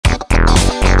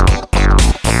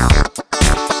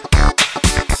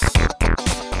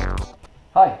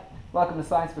welcome to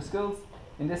Science for Schools.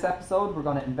 In this episode we're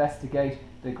going to investigate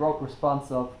the growth response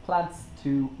of plants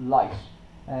to light,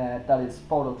 that is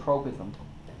phototropism.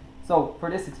 So for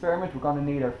this experiment we're going to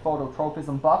need our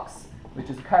phototropism box, which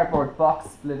is a cardboard box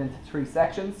split into 3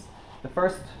 sections. The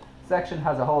first section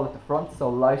has a hole at the front so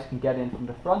light can get in from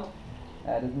the front.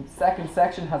 The second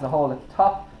section has a hole at the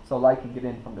top so light can get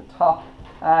in from the top,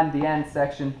 and the end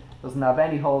section doesn't have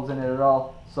any holes in it at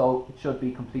all, so it should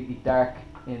be completely dark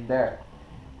in there.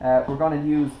 We're going to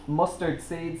use mustard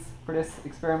seeds for this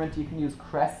experiment. You can use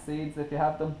cress seeds if you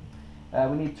have them.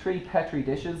 We need 3 Petri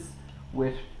dishes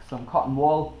with some cotton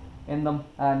wool in them,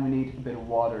 and we need a bit of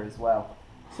water as well.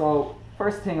 So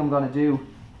first thing I'm going to do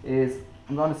is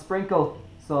I'm going to sprinkle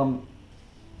some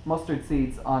mustard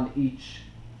seeds on each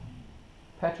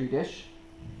Petri dish.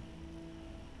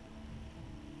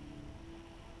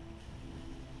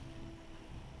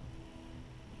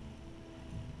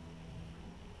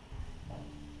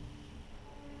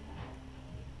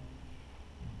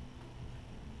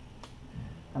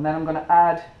 And then I'm going to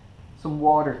add some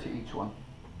water to each one.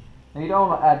 Now you don't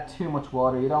want to add too much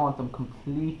water, you don't want them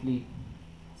completely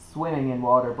swimming in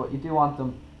water, but you do want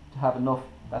them to have enough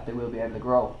that they will be able to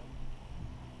grow.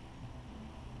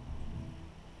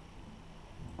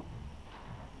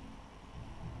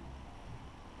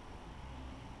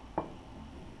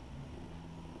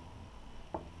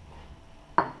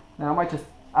 Now I might just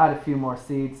add a few more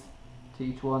seeds to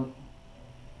each one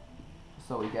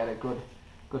so we get a good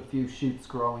few shoots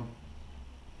growing.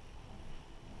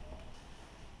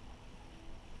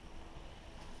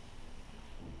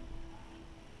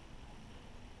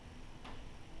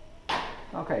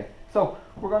 Okay, so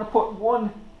we're going to put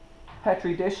 1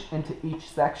 Petri dish into each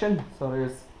section. So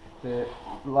there's the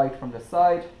light from the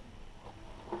side,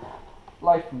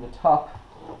 light from the top,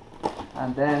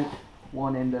 and then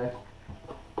 1 in the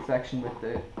section with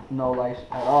the no light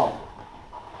at all.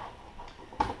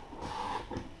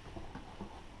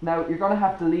 Now you're going to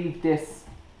have to leave this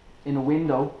in a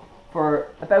window for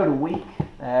about a week.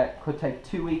 Could take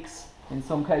 2 weeks in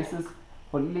some cases,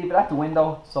 but you leave it at the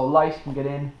window so light can get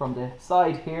in from the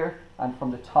side here and from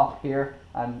the top here,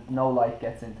 and no light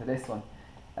gets into this one.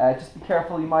 Just be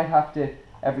careful, you might have to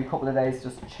every couple of days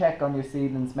just check on your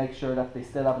seedlings, make sure that they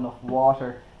still have enough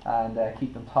water, and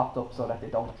keep them topped up so that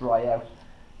they don't dry out.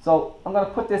 So I'm going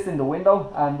to put this in the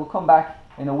window and we'll come back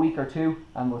in a week or 2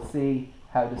 and we'll see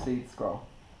how the seeds grow.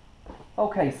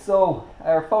 Okay, so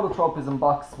our phototropism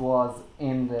box was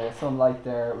in the sunlight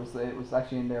there. It was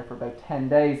actually in there for about 10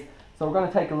 days. So we're going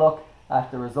to take a look at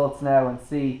the results now and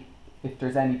see if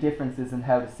there's any differences in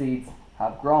how the seeds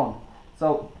have grown.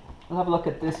 So we'll have a look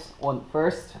at this one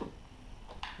first.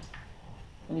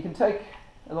 And you can take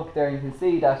a look there, you can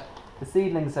see that the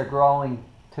seedlings are growing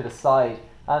to the side,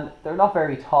 and they're not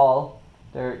very tall.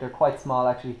 They're quite small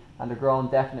actually, and they're growing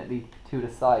definitely to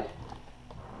the side.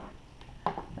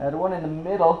 The one in the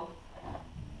middle,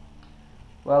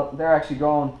 well, they're actually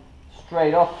going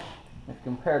straight up. If you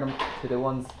compare them to the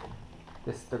ones,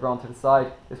 they're going to the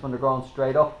side. This one they're going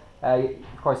straight up.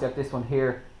 Of course you have this one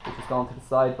here which is going to the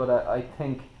side, but I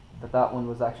think that one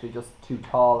was actually just too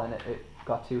tall and it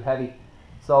got too heavy.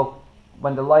 So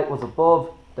when the light was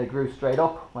above, they grew straight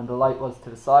up. When the light was to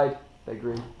the side, they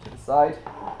grew to the side.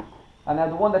 And now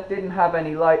the one that didn't have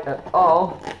any light at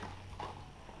all,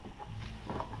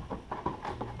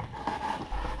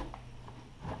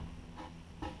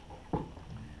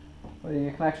 well,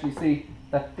 you can actually see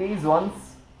that these ones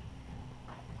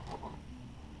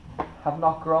have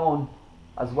not grown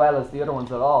as well as the other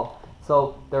ones at all.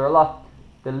 So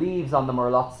the leaves on them are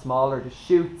a lot smaller. The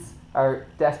shoots are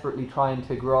desperately trying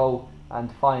to grow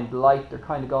and find light. They're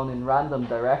kind of going in random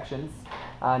directions,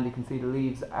 and you can see the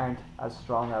leaves aren't as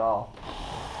strong at all.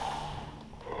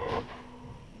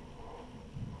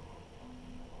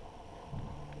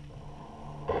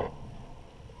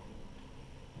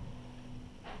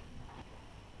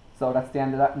 So that's the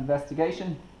end of that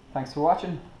investigation. Thanks for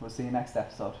watching. We'll see you next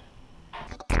episode.